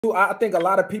I think a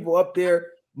lot of people up there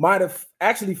might have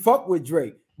actually fucked with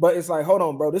Drake, but it's like, hold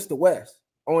on, bro, this the West.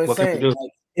 I'm saying, like,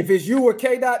 if it's you or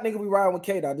K Dot, nigga, we riding with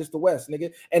K Dot. This the West,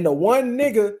 nigga. And the one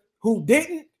nigga who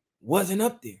didn't wasn't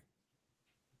up there.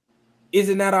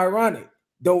 Isn't that ironic?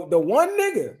 The one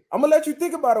nigga, I'm gonna let you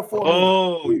think about it for a minute.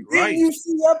 Oh, right. You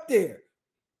see up there.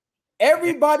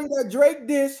 Everybody that Drake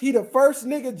dissed, he the first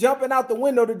nigga jumping out the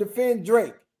window to defend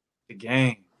Drake. The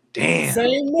game. Damn.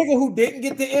 Same nigga who didn't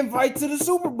get the invite to the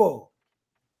Super Bowl.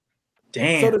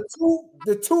 Damn. So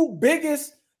the two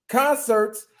biggest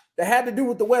concerts that had to do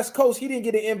with the West Coast, he didn't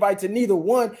get an invite to neither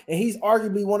one, and he's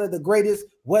arguably one of the greatest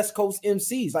West Coast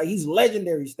MCs. Like, he's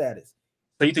legendary status.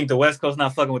 So you think the West Coast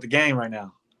not fucking with the game right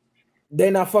now? They're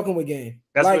not fucking with game.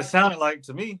 That's like, what it sounded like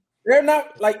to me. They're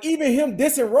not, like, even him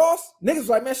dissing Ross, niggas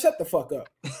like, man, shut the fuck up.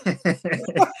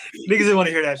 Niggas didn't want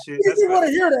to hear that shit. Niggas didn't want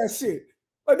to hear that shit.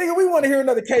 Like, nigga, we want to hear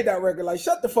another K Dot record. Like,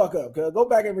 shut the fuck up, cuz. Go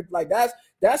back and, like,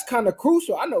 that's kind of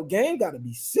crucial. I know Game got to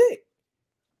be sick.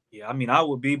 Yeah, I mean, I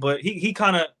would be, but he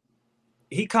kind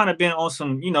of been on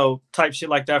some, you know, type shit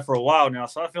like that for a while now.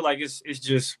 So I feel like it's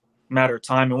just a matter of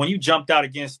time. And when you jumped out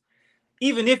against,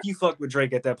 even if you fucked with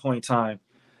Drake at that point in time,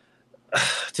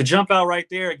 to jump out right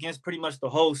there against pretty much the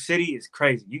whole city is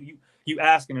crazy. You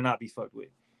asking to not be fucked with.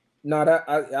 No,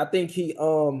 I think he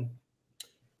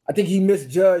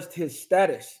misjudged his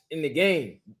status in the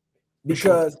game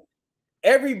because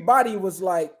everybody was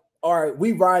like, all right,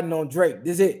 we riding on Drake.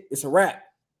 This is it. It's a wrap.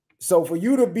 So for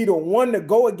you to be the one to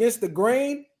go against the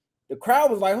grain, the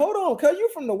crowd was like, hold on, cuz you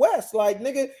from the West. Like,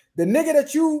 nigga, the nigga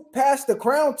that you passed the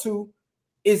crown to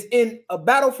is in a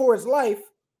battle for his life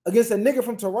against a nigga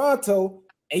from Toronto,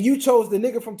 and you chose the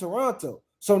nigga from Toronto.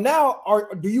 So now,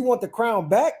 do you want the crown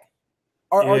back?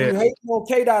 Or are you hating on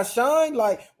K-Dot shine?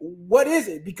 Like, what is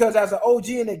it? Because as an OG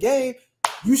in the game,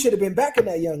 you should have been backing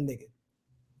that young nigga.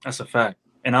 That's a fact.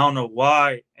 And I don't know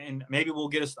why. And maybe we'll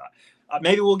get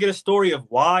a story of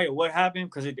why or what happened,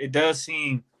 because it does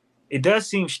seem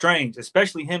strange,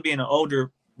 especially him being an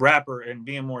older rapper and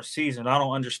being more seasoned. I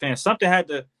don't understand. Something had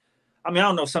to. I mean, I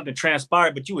don't know if something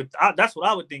transpired, but that's what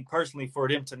I would think personally, for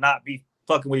them to not be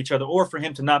fucking with each other, or for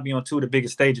him to not be on two of the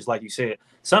biggest stages, like you said.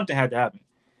 Something had to happen.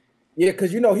 Yeah,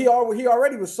 because, you know, he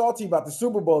already was salty about the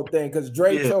Super Bowl thing because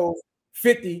Dre chose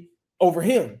 50 over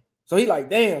him. So he like,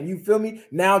 damn, you feel me?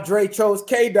 Now Dre chose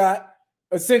K-Dot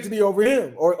essentially over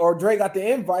him, or Dre got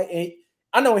the invite. And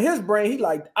I know in his brain, he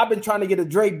like, I've been trying to get a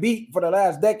Dre beat for the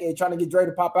last decade, trying to get Dre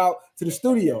to pop out to the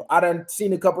studio. I done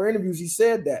seen a couple of interviews, he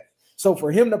said that. So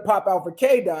for him to pop out for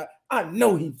K-Dot, I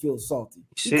know he feels salty.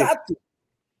 He got to.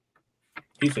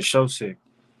 He for sure sick.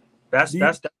 That's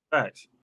facts.